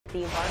the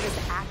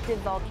largest active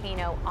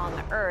volcano on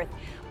the Earth.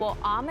 Well,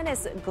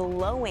 ominous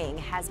glowing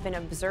has been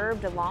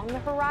observed along the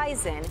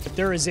horizon.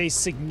 There is a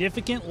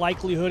significant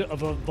likelihood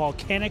of a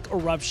volcanic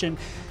eruption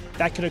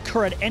that could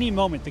occur at any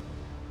moment.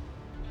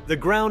 The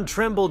ground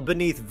trembled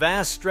beneath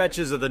vast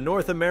stretches of the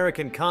North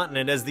American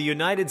continent as the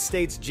United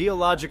States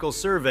Geological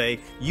Survey,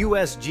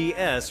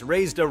 USGS,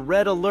 raised a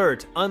red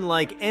alert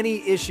unlike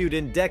any issued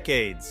in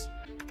decades.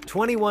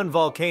 21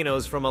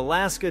 volcanoes from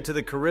Alaska to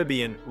the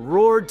Caribbean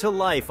roared to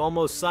life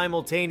almost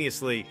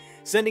simultaneously,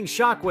 sending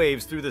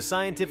shockwaves through the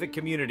scientific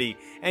community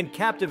and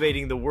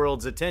captivating the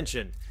world's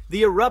attention.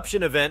 The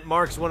eruption event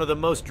marks one of the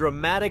most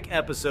dramatic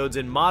episodes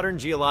in modern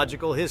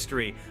geological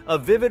history, a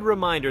vivid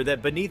reminder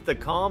that beneath the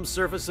calm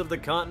surface of the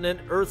continent,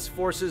 Earth's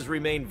forces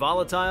remain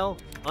volatile,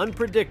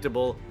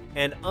 unpredictable,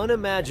 and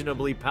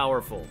unimaginably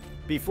powerful.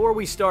 Before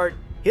we start,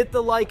 hit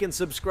the like and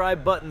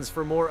subscribe buttons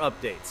for more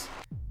updates.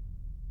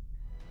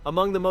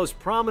 Among the most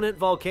prominent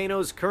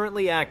volcanoes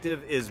currently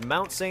active is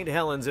Mount St.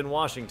 Helens in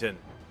Washington,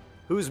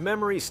 whose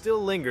memory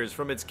still lingers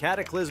from its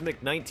cataclysmic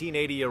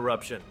 1980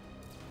 eruption.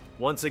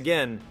 Once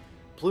again,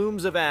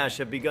 plumes of ash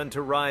have begun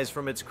to rise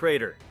from its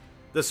crater,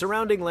 the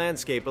surrounding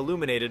landscape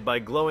illuminated by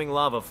glowing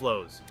lava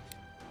flows.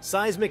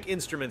 Seismic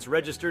instruments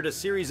registered a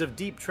series of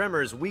deep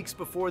tremors weeks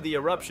before the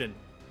eruption,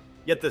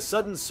 yet the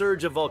sudden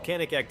surge of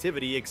volcanic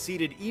activity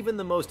exceeded even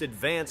the most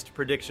advanced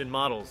prediction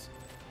models.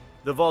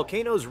 The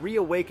volcano's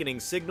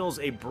reawakening signals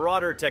a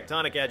broader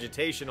tectonic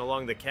agitation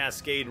along the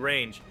Cascade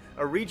Range,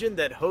 a region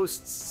that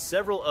hosts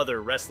several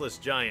other restless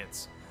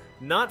giants.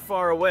 Not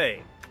far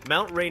away,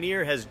 Mount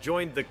Rainier has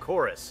joined the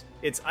chorus,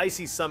 its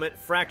icy summit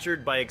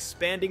fractured by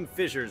expanding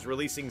fissures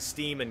releasing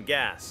steam and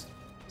gas.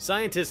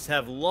 Scientists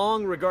have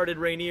long regarded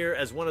Rainier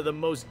as one of the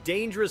most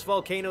dangerous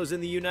volcanoes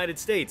in the United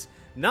States,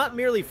 not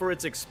merely for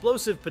its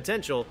explosive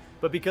potential,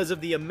 but because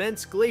of the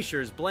immense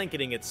glaciers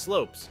blanketing its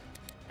slopes.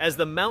 As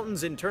the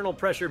mountain's internal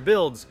pressure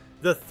builds,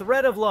 the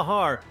threat of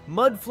lahar,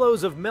 mud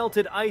flows of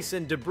melted ice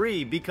and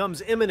debris,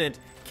 becomes imminent,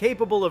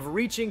 capable of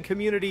reaching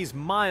communities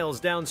miles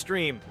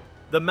downstream.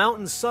 The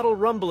mountain's subtle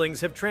rumblings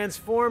have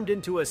transformed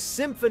into a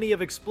symphony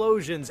of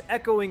explosions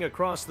echoing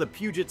across the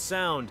Puget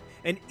Sound,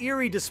 an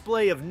eerie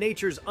display of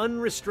nature's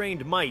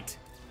unrestrained might.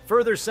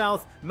 Further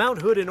south,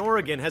 Mount Hood in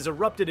Oregon has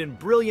erupted in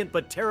brilliant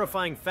but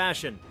terrifying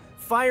fashion.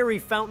 Fiery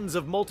fountains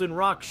of molten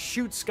rock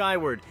shoot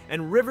skyward,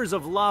 and rivers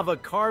of lava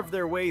carve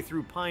their way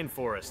through pine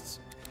forests.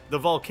 The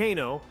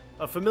volcano,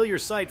 a familiar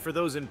sight for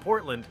those in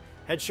Portland,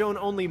 had shown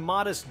only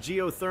modest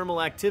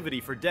geothermal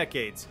activity for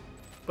decades,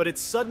 but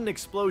its sudden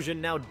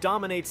explosion now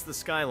dominates the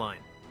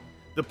skyline.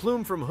 The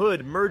plume from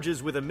Hood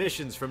merges with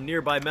emissions from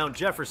nearby Mount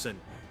Jefferson,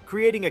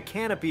 creating a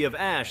canopy of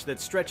ash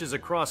that stretches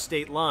across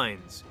state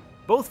lines.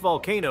 Both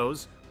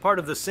volcanoes, part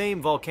of the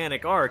same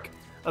volcanic arc,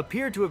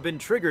 appear to have been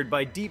triggered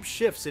by deep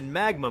shifts in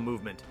magma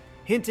movement,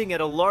 hinting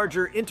at a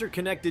larger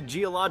interconnected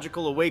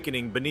geological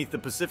awakening beneath the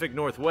Pacific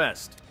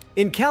Northwest.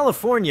 In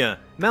California,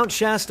 Mount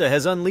Shasta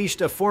has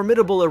unleashed a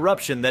formidable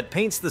eruption that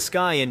paints the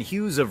sky in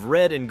hues of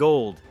red and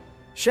gold.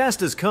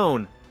 Shasta's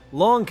cone,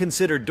 long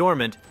considered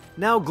dormant,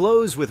 now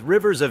glows with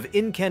rivers of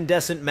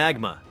incandescent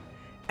magma.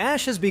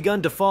 Ash has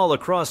begun to fall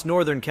across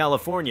northern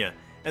California,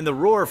 and the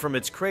roar from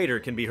its crater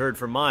can be heard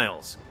for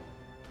miles.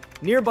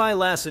 Nearby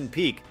Lassen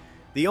Peak,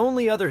 the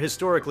only other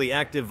historically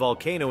active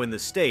volcano in the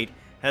state,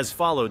 has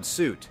followed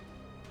suit.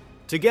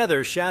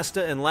 Together,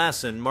 Shasta and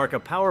Lassen mark a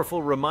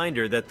powerful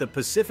reminder that the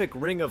Pacific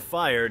Ring of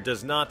Fire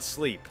does not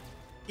sleep.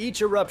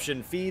 Each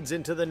eruption feeds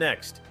into the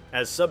next,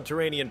 as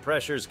subterranean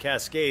pressures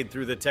cascade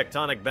through the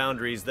tectonic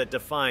boundaries that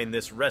define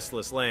this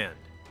restless land.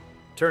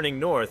 Turning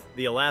north,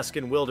 the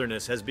Alaskan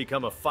wilderness has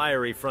become a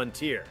fiery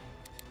frontier.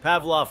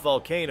 Pavlov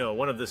Volcano,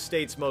 one of the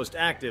state's most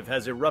active,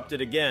 has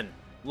erupted again,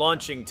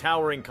 launching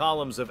towering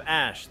columns of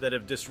ash that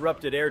have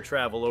disrupted air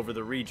travel over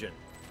the region.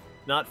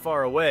 Not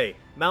far away,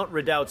 Mount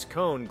Redoubt's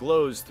cone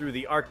glows through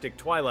the Arctic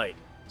twilight,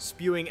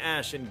 spewing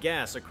ash and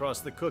gas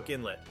across the Cook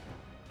Inlet.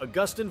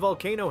 Augustin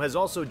Volcano has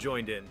also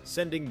joined in,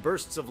 sending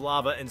bursts of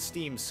lava and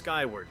steam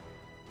skyward.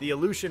 The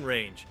Aleutian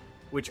Range,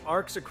 which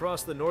arcs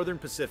across the northern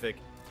Pacific,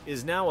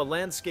 is now a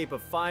landscape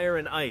of fire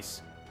and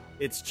ice.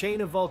 Its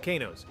chain of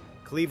volcanoes,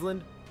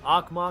 Cleveland,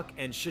 Okmok,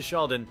 and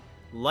Shishaldin,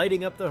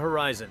 lighting up the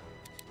horizon.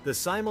 The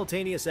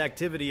simultaneous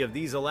activity of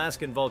these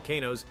Alaskan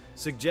volcanoes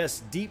suggests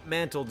deep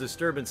mantle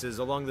disturbances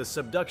along the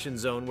subduction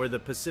zone where the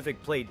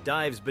Pacific Plate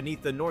dives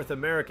beneath the North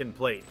American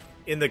Plate.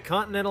 In the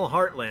continental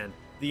heartland,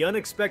 the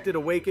unexpected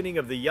awakening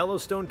of the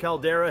Yellowstone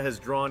caldera has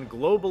drawn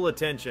global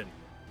attention.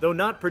 Though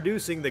not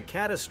producing the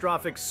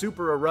catastrophic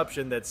super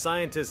eruption that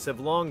scientists have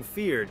long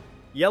feared,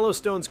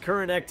 Yellowstone's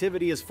current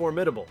activity is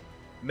formidable.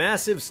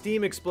 Massive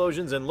steam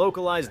explosions and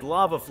localized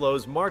lava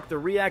flows mark the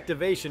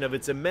reactivation of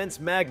its immense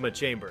magma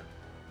chamber.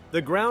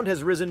 The ground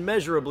has risen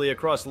measurably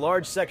across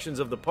large sections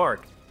of the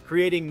park,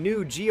 creating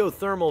new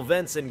geothermal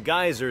vents and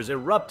geysers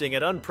erupting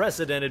at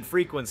unprecedented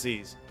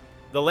frequencies.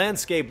 The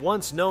landscape,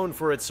 once known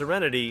for its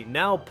serenity,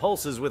 now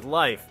pulses with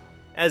life,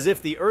 as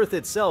if the Earth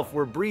itself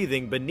were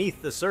breathing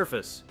beneath the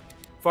surface.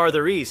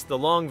 Farther east, the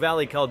Long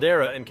Valley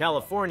caldera in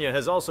California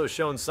has also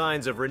shown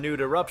signs of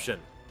renewed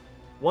eruption.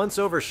 Once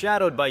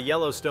overshadowed by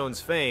Yellowstone's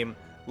fame,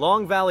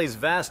 Long Valley's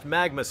vast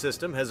magma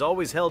system has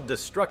always held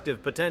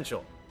destructive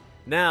potential.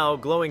 Now,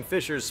 glowing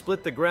fissures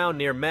split the ground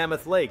near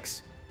Mammoth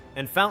Lakes,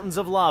 and fountains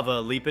of lava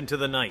leap into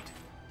the night.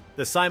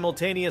 The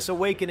simultaneous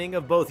awakening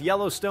of both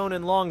Yellowstone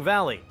and Long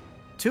Valley,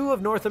 two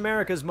of North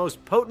America's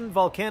most potent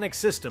volcanic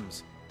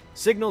systems,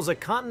 signals a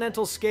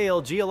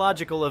continental-scale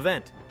geological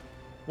event,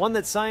 one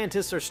that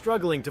scientists are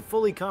struggling to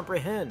fully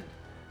comprehend.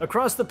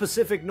 Across the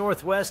Pacific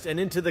Northwest and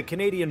into the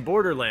Canadian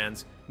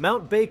borderlands,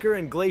 Mount Baker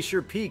and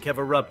Glacier Peak have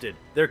erupted,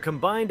 their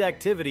combined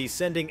activity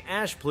sending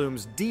ash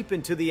plumes deep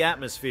into the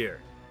atmosphere.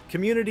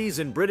 Communities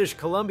in British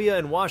Columbia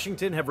and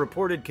Washington have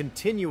reported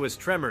continuous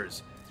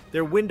tremors,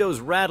 their windows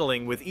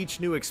rattling with each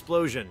new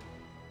explosion.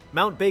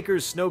 Mount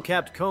Baker's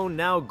snow-capped cone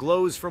now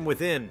glows from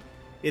within,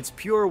 its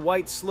pure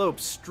white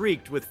slopes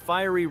streaked with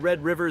fiery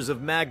red rivers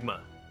of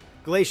magma.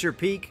 Glacier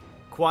Peak,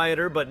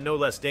 quieter but no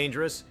less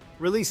dangerous,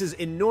 releases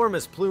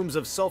enormous plumes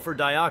of sulfur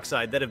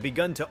dioxide that have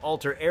begun to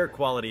alter air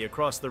quality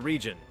across the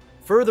region.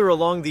 Further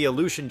along the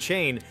Aleutian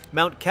chain,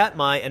 Mount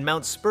Katmai and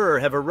Mount Spur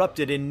have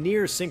erupted in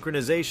near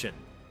synchronization.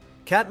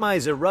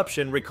 Katmai's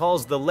eruption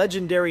recalls the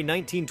legendary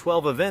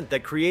 1912 event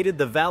that created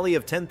the Valley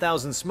of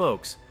 10,000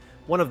 Smokes,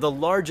 one of the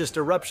largest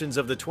eruptions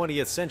of the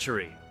 20th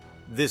century.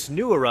 This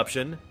new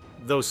eruption,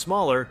 though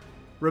smaller,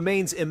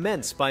 remains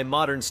immense by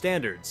modern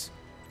standards.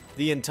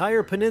 The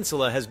entire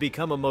peninsula has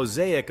become a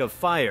mosaic of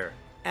fire,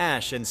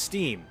 ash, and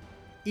steam,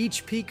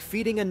 each peak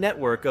feeding a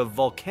network of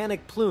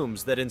volcanic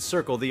plumes that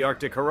encircle the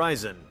Arctic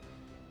horizon.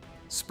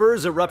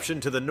 Spur's eruption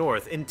to the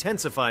north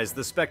intensifies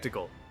the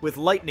spectacle, with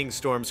lightning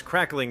storms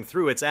crackling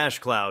through its ash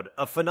cloud,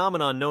 a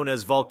phenomenon known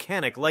as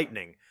volcanic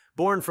lightning,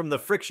 born from the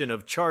friction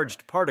of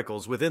charged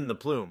particles within the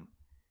plume.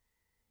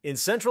 In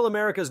Central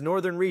America's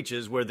northern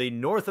reaches, where the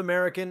North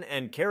American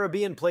and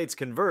Caribbean plates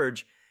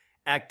converge,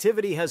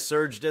 activity has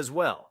surged as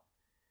well.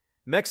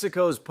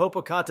 Mexico's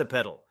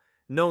Popocatépetl,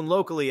 known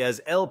locally as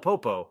El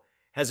Popo,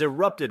 has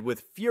erupted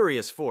with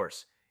furious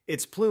force,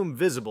 its plume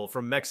visible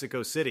from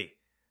Mexico City.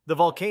 The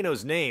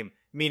volcano's name,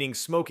 meaning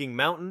smoking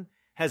mountain,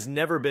 has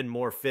never been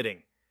more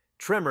fitting.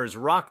 Tremors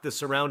rock the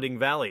surrounding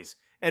valleys,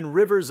 and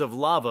rivers of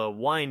lava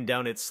wind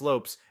down its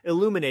slopes,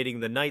 illuminating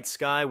the night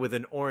sky with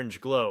an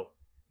orange glow.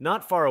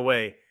 Not far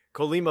away,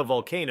 Colima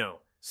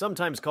Volcano,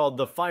 sometimes called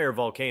the Fire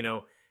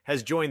Volcano,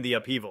 has joined the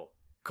upheaval.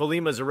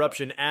 Colima's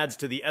eruption adds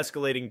to the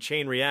escalating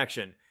chain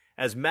reaction,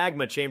 as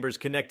magma chambers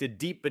connected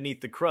deep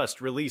beneath the crust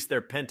release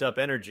their pent-up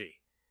energy.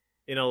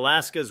 In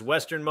Alaska's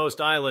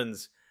westernmost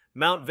islands,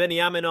 Mount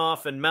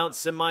Veniaminoff and Mount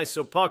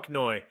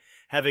Semisopochnoi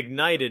have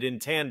ignited in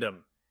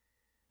tandem.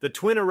 The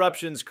twin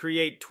eruptions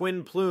create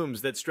twin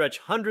plumes that stretch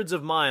hundreds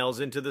of miles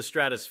into the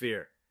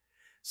stratosphere.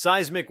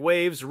 Seismic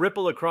waves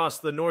ripple across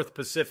the North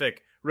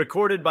Pacific,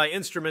 recorded by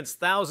instruments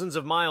thousands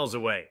of miles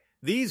away.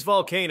 These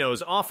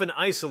volcanoes, often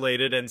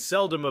isolated and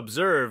seldom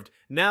observed,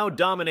 now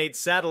dominate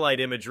satellite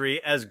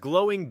imagery as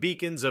glowing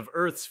beacons of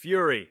Earth's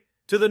fury.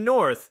 To the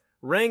north,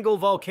 Wrangell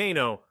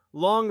Volcano,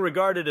 long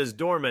regarded as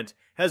dormant,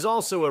 has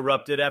also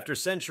erupted after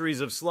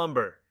centuries of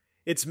slumber.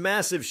 Its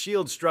massive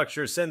shield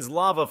structure sends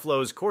lava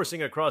flows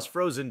coursing across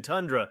frozen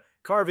tundra,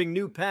 carving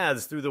new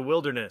paths through the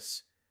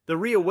wilderness. The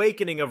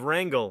reawakening of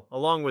Wrangell,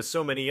 along with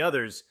so many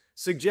others,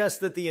 suggests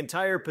that the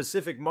entire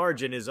Pacific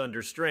margin is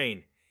under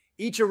strain.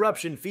 Each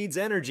eruption feeds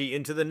energy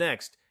into the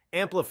next,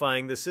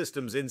 amplifying the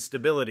system's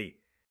instability.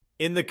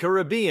 In the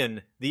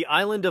Caribbean, the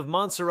island of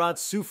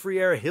Montserrat's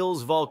Soufriere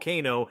Hills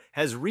volcano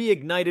has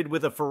reignited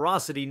with a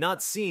ferocity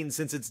not seen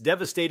since its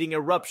devastating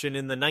eruption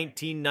in the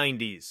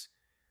 1990s.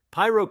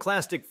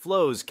 Pyroclastic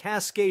flows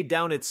cascade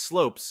down its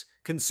slopes,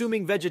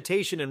 consuming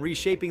vegetation and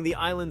reshaping the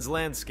island's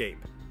landscape.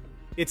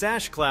 Its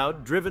ash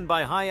cloud, driven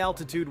by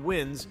high-altitude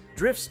winds,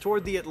 drifts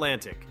toward the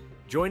Atlantic,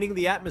 joining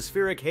the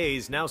atmospheric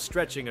haze now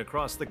stretching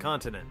across the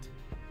continent.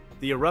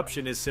 The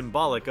eruption is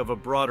symbolic of a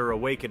broader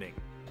awakening,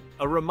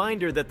 a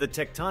reminder that the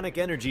tectonic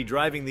energy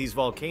driving these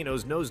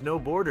volcanoes knows no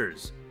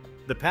borders.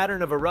 The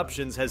pattern of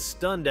eruptions has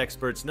stunned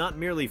experts not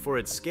merely for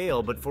its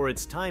scale but for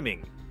its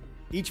timing.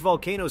 Each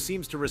volcano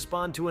seems to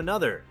respond to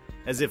another,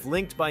 as if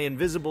linked by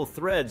invisible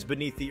threads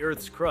beneath the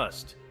Earth's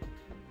crust.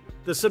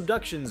 The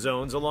subduction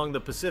zones along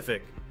the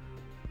Pacific,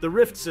 the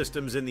rift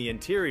systems in the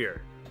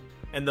interior,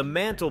 and the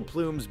mantle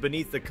plumes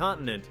beneath the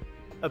continent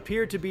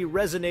appear to be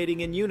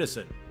resonating in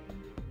unison.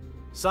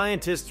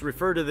 Scientists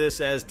refer to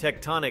this as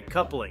tectonic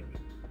coupling,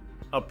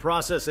 a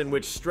process in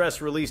which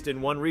stress released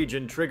in one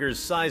region triggers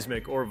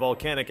seismic or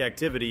volcanic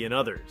activity in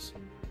others.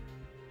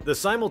 The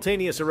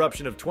simultaneous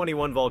eruption of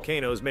 21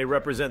 volcanoes may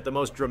represent the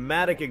most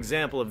dramatic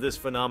example of this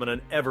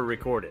phenomenon ever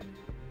recorded.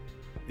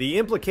 The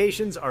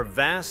implications are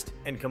vast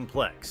and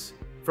complex.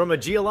 From a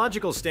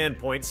geological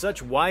standpoint,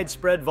 such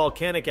widespread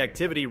volcanic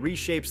activity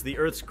reshapes the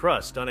Earth's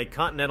crust on a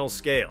continental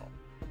scale.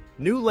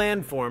 New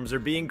landforms are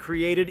being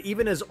created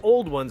even as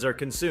old ones are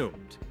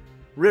consumed.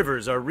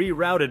 Rivers are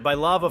rerouted by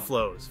lava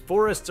flows,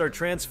 forests are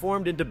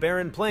transformed into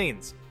barren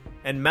plains,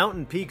 and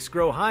mountain peaks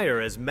grow higher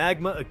as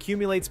magma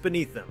accumulates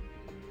beneath them.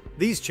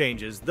 These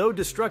changes, though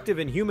destructive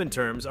in human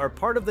terms, are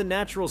part of the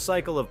natural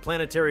cycle of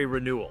planetary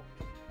renewal.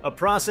 a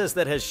process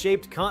that has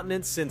shaped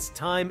continents since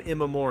time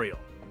immemorial.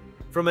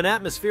 From an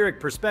atmospheric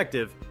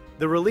perspective,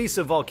 the release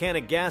of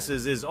volcanic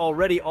gases is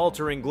already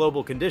altering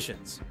global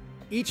conditions.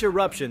 Each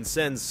eruption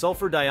sends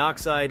sulfur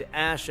dioxide,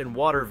 ash, and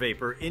water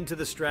vapor into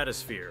the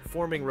stratosphere,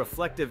 forming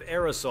reflective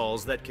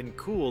aerosols that can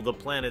cool the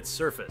planet's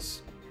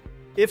surface.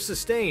 If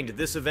sustained,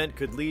 this event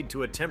could lead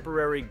to a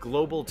temporary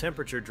global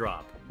temperature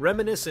drop,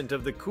 reminiscent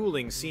of the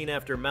cooling seen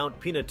after Mount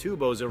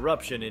Pinatubo's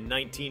eruption in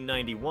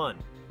 1991.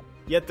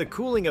 Yet the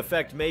cooling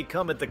effect may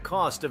come at the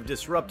cost of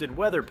disrupted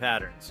weather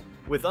patterns,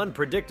 with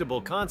unpredictable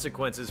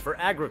consequences for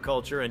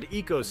agriculture and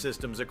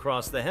ecosystems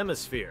across the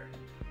hemisphere.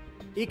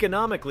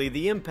 Economically,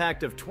 the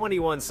impact of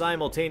 21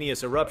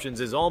 simultaneous eruptions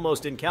is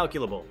almost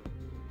incalculable.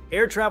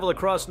 Air travel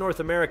across North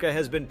America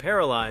has been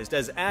paralyzed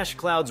as ash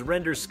clouds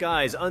render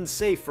skies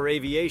unsafe for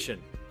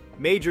aviation.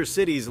 Major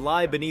cities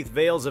lie beneath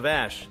veils of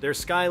ash, their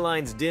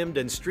skylines dimmed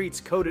and streets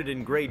coated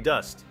in gray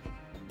dust.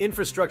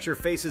 Infrastructure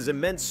faces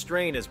immense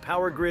strain as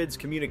power grids,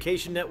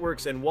 communication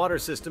networks, and water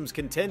systems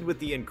contend with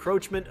the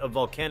encroachment of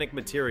volcanic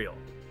material.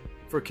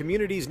 For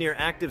communities near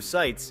active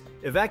sites,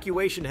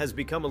 evacuation has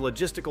become a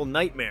logistical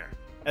nightmare,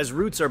 as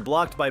routes are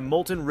blocked by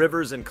molten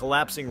rivers and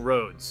collapsing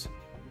roads.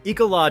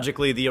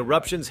 Ecologically, the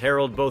eruptions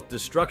herald both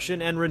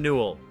destruction and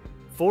renewal.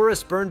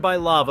 Forests burned by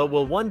lava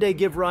will one day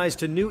give rise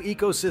to new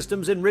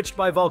ecosystems enriched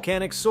by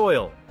volcanic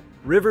soil.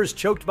 Rivers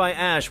choked by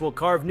ash will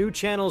carve new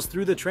channels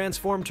through the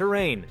transformed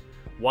terrain.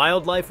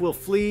 Wildlife will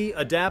flee,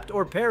 adapt,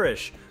 or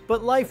perish,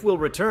 but life will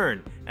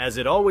return, as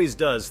it always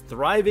does,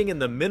 thriving in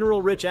the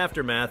mineral-rich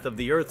aftermath of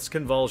the Earth's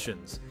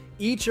convulsions.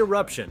 Each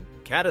eruption,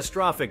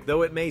 catastrophic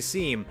though it may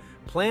seem,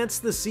 plants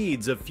the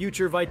seeds of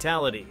future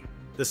vitality.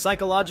 The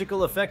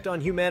psychological effect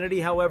on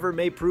humanity, however,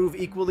 may prove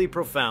equally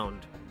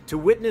profound. To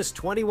witness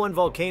 21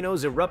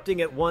 volcanoes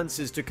erupting at once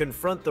is to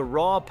confront the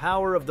raw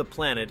power of the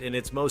planet in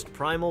its most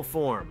primal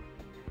form.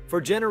 For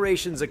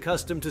generations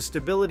accustomed to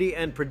stability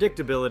and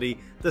predictability,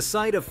 the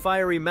sight of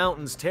fiery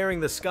mountains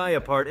tearing the sky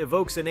apart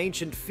evokes an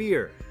ancient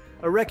fear,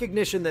 a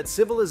recognition that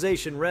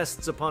civilization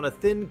rests upon a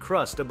thin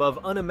crust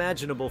above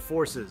unimaginable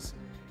forces.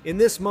 In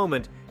this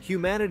moment,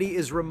 humanity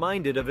is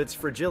reminded of its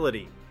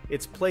fragility,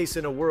 its place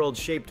in a world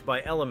shaped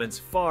by elements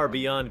far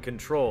beyond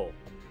control.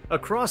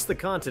 Across the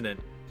continent,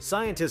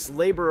 scientists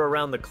labor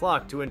around the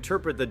clock to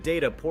interpret the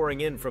data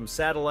pouring in from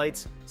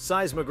satellites,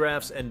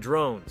 seismographs, and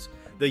drones.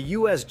 The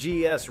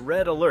USGS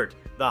Red Alert,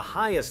 the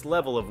highest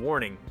level of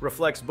warning,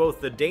 reflects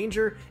both the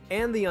danger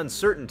and the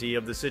uncertainty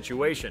of the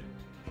situation.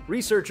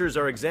 Researchers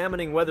are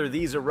examining whether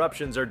these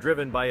eruptions are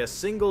driven by a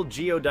single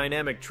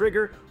geodynamic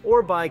trigger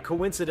or by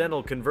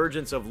coincidental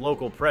convergence of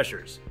local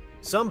pressures.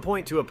 Some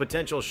point to a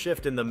potential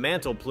shift in the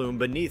mantle plume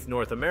beneath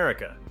North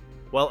America,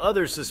 while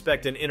others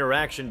suspect an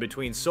interaction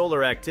between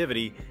solar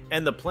activity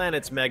and the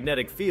planet's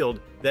magnetic field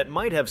that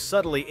might have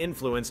subtly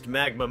influenced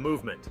magma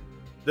movement.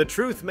 The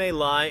truth may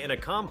lie in a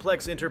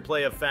complex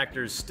interplay of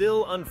factors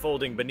still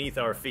unfolding beneath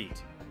our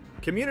feet.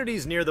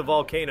 Communities near the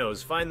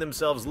volcanoes find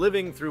themselves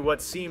living through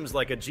what seems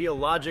like a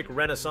geologic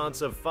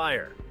renaissance of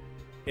fire.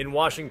 In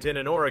Washington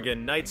and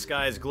Oregon, night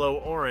skies glow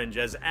orange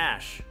as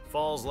ash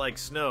falls like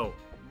snow.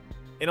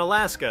 In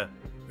Alaska,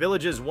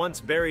 villages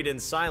once buried in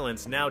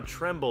silence now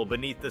tremble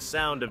beneath the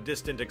sound of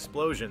distant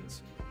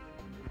explosions.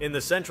 In the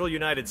central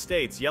United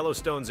States,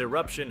 Yellowstone's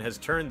eruption has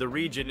turned the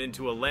region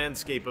into a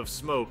landscape of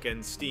smoke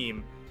and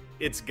steam,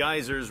 its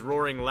geysers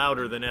roaring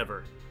louder than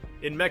ever.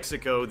 In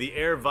Mexico, the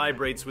air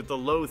vibrates with the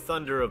low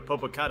thunder of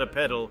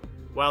Popocatépetl,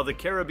 while the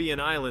Caribbean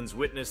islands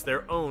witness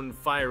their own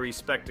fiery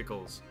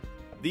spectacles.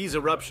 These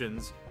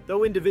eruptions,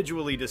 though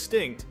individually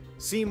distinct,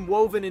 seem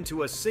woven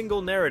into a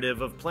single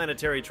narrative of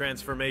planetary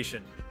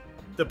transformation.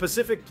 The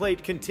Pacific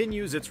Plate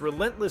continues its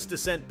relentless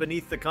descent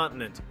beneath the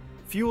continent,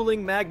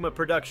 fueling magma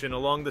production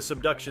along the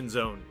subduction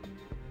zone.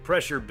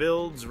 Pressure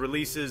builds,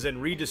 releases,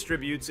 and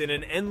redistributes in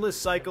an endless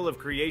cycle of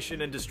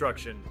creation and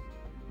destruction.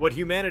 What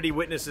humanity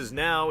witnesses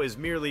now is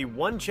merely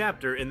one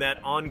chapter in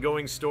that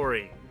ongoing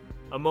story,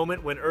 a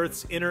moment when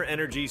Earth's inner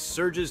energy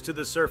surges to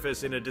the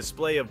surface in a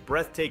display of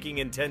breathtaking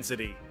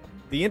intensity.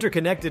 The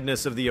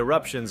interconnectedness of the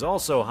eruptions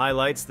also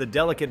highlights the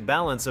delicate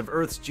balance of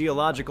Earth's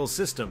geological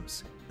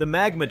systems. The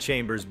magma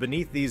chambers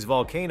beneath these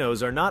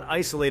volcanoes are not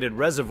isolated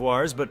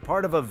reservoirs but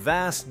part of a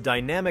vast,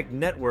 dynamic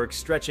network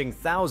stretching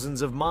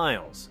thousands of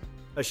miles.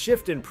 A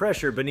shift in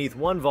pressure beneath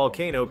one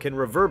volcano can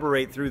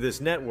reverberate through this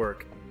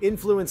network,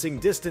 influencing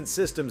distant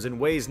systems in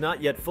ways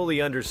not yet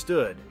fully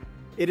understood.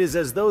 It is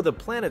as though the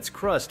planet's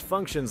crust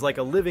functions like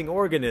a living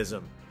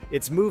organism,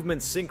 its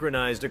movements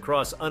synchronized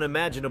across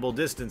unimaginable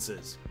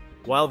distances.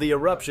 While the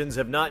eruptions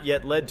have not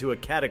yet led to a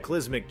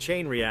cataclysmic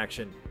chain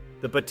reaction,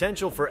 the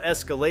potential for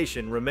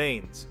escalation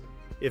remains.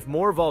 If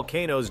more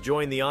volcanoes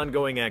join the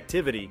ongoing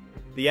activity,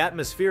 the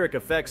atmospheric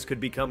effects could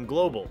become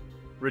global,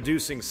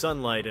 reducing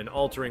sunlight and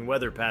altering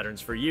weather patterns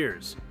for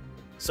years.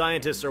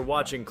 Scientists are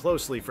watching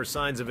closely for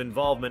signs of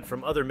involvement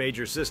from other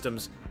major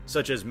systems,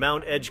 such as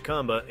Mount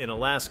Edgecumbe in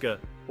Alaska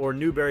or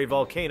Newberry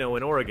Volcano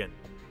in Oregon.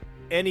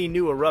 Any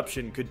new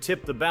eruption could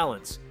tip the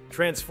balance,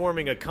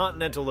 transforming a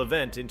continental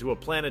event into a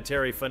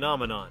planetary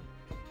phenomenon.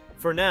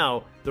 For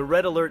now, the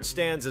red alert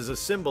stands as a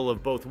symbol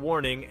of both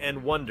warning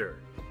and wonder.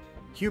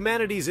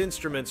 Humanity's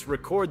instruments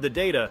record the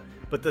data,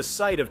 but the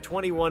sight of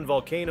 21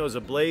 volcanoes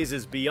ablaze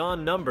is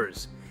beyond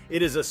numbers.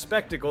 It is a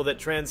spectacle that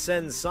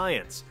transcends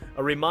science,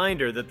 a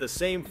reminder that the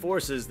same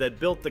forces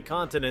that built the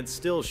continents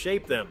still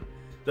shape them.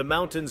 The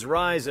mountains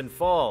rise and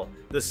fall,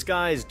 the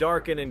skies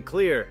darken and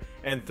clear,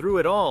 and through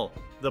it all,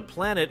 the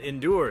planet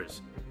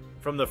endures.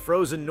 From the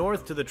frozen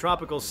north to the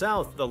tropical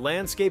south, the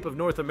landscape of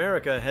North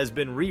America has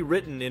been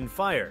rewritten in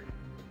fire.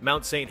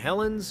 Mount St.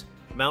 Helens,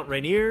 Mount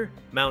Rainier,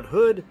 Mount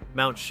Hood,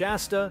 Mount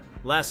Shasta,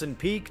 Lassen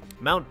Peak,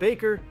 Mount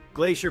Baker,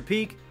 Glacier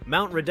Peak,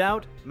 Mount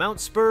Redoubt, Mount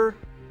Spur,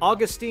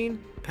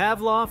 Augustine,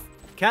 Pavlov,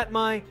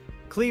 Katmai,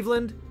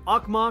 Cleveland,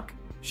 Okmok,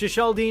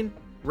 Shishaldin,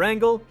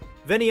 Wrangell,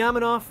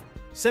 Veniaminoff,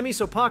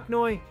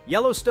 Semisopochnoi,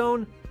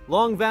 Yellowstone,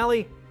 Long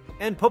Valley,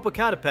 and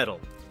Popocatépetl.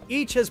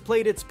 Each has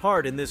played its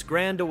part in this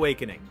grand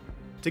awakening.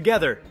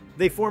 Together,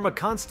 they form a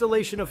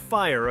constellation of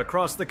fire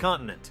across the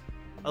continent,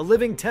 a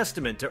living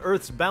testament to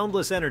Earth's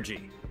boundless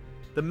energy.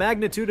 The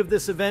magnitude of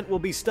this event will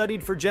be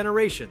studied for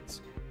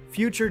generations.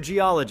 Future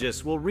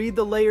geologists will read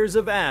the layers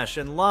of ash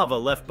and lava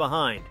left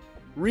behind,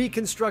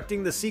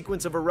 reconstructing the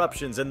sequence of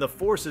eruptions and the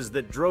forces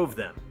that drove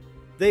them.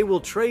 They will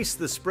trace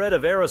the spread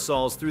of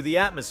aerosols through the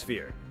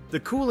atmosphere, the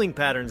cooling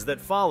patterns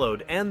that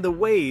followed, and the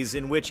ways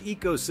in which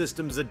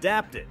ecosystems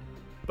adapted.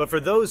 But for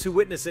those who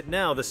witness it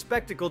now, the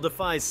spectacle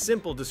defies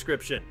simple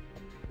description.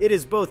 It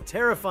is both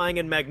terrifying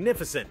and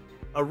magnificent,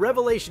 a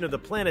revelation of the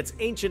planet's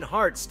ancient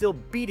heart still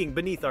beating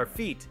beneath our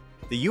feet.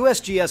 The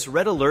USGS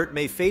red alert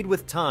may fade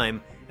with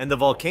time, and the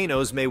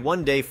volcanoes may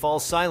one day fall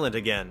silent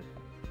again.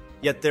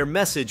 Yet their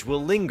message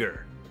will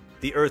linger.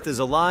 The Earth is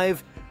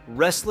alive,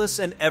 restless,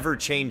 and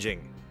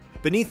ever-changing.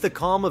 Beneath the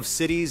calm of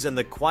cities and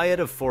the quiet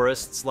of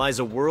forests lies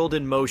a world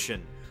in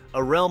motion,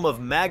 a realm of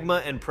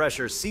magma and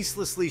pressure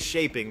ceaselessly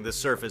shaping the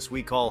surface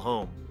we call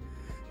home.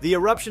 The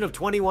eruption of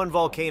 21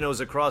 volcanoes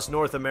across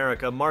North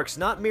America marks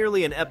not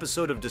merely an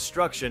episode of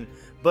destruction,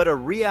 but a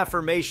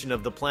reaffirmation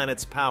of the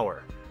planet's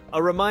power.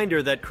 A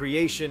reminder that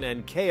creation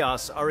and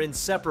chaos are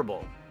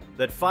inseparable,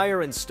 that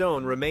fire and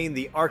stone remain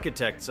the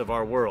architects of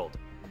our world.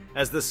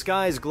 As the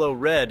skies glow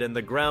red and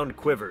the ground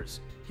quivers,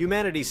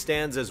 humanity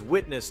stands as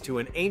witness to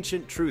an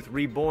ancient truth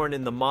reborn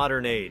in the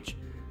modern age.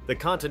 The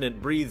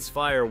continent breathes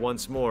fire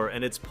once more,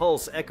 and its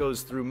pulse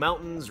echoes through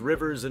mountains,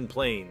 rivers, and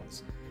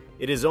plains.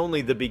 It is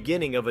only the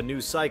beginning of a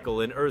new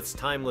cycle in Earth's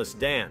timeless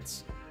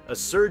dance, a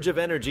surge of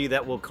energy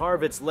that will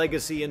carve its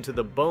legacy into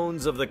the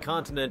bones of the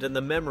continent and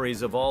the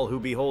memories of all who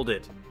behold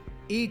it.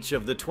 Each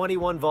of the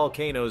 21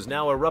 volcanoes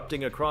now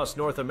erupting across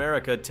North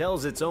America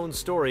tells its own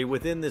story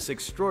within this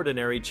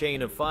extraordinary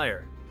chain of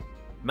fire.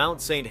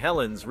 Mount St.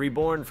 Helens,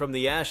 reborn from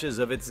the ashes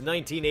of its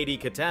 1980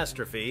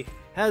 catastrophe,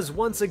 has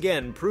once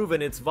again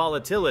proven its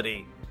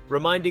volatility,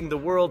 reminding the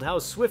world how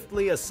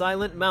swiftly a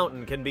silent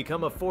mountain can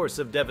become a force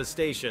of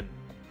devastation.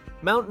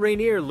 Mount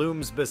Rainier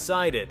looms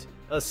beside it,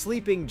 a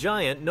sleeping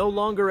giant no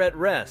longer at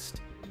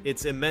rest,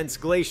 its immense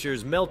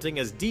glaciers melting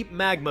as deep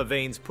magma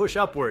veins push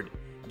upward,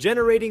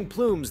 generating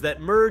plumes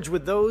that merge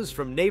with those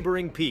from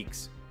neighboring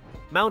peaks.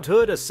 Mount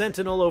Hood, a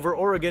sentinel over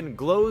Oregon,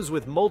 glows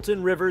with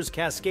molten rivers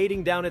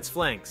cascading down its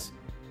flanks,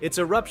 its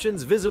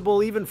eruptions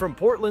visible even from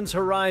Portland's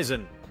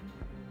horizon.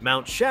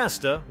 Mount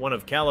Shasta, one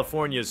of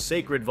California's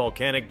sacred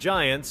volcanic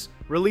giants,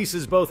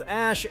 releases both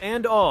ash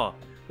and awe,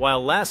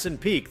 while Lassen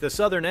Peak, the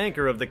southern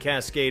anchor of the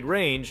Cascade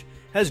Range,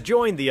 has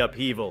joined the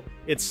upheaval,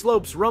 its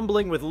slopes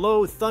rumbling with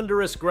low,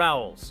 thunderous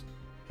growls.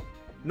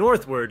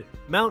 Northward,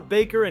 Mount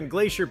Baker and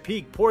Glacier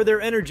Peak pour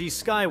their energy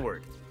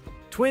skyward,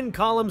 twin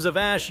columns of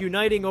ash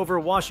uniting over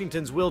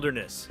Washington's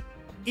wilderness.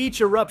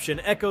 Each eruption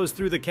echoes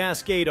through the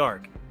Cascade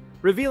Arc,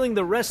 revealing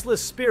the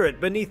restless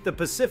spirit beneath the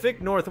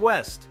Pacific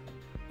Northwest.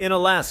 In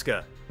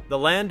Alaska, the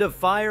land of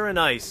fire and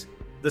ice,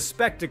 the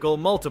spectacle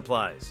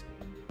multiplies.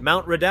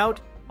 Mount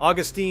Redoubt,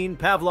 Augustine,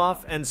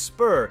 Pavlov, and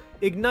Spur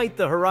ignite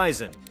the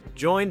horizon,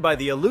 joined by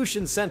the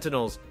Aleutian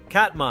Sentinels,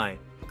 Katmai,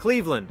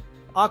 Cleveland,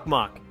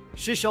 Okmok,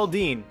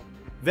 Shishaldin,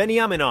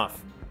 Veniaminoff,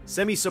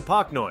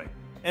 Semisopochnoi,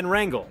 and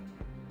Wrangell.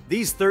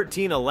 These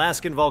 13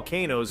 Alaskan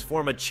volcanoes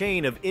form a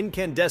chain of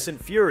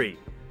incandescent fury,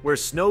 where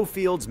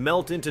snowfields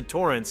melt into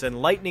torrents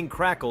and lightning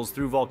crackles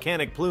through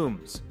volcanic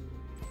plumes.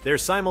 Their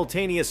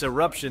simultaneous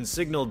eruptions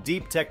signal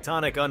deep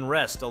tectonic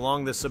unrest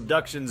along the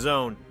subduction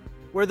zone,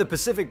 where the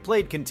Pacific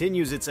Plate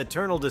continues its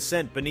eternal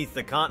descent beneath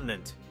the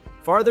continent.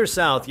 Farther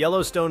south,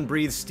 Yellowstone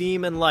breathes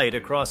steam and light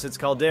across its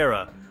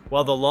caldera,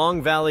 while the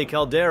Long Valley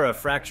caldera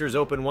fractures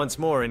open once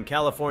more in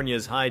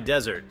California's high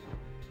desert.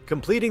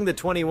 Completing the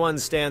 21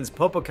 stands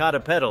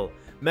Popocatépetl,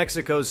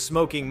 Mexico's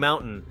smoking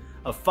mountain,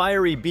 a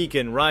fiery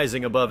beacon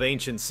rising above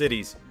ancient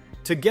cities.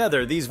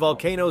 Together, these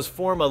volcanoes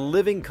form a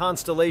living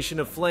constellation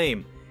of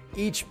flame,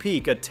 each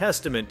peak a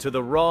testament to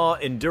the raw,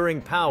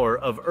 enduring power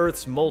of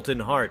Earth's molten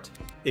heart.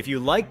 If you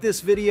like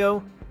this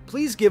video,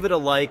 please give it a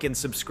like and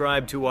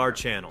subscribe to our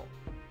channel.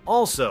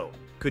 Also,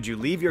 could you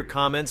leave your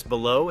comments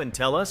below and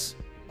tell us?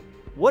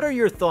 What are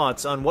your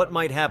thoughts on what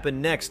might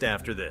happen next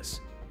after this?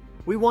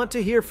 We want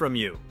to hear from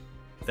you.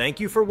 Thank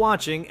you for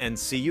watching, and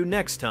see you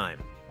next time.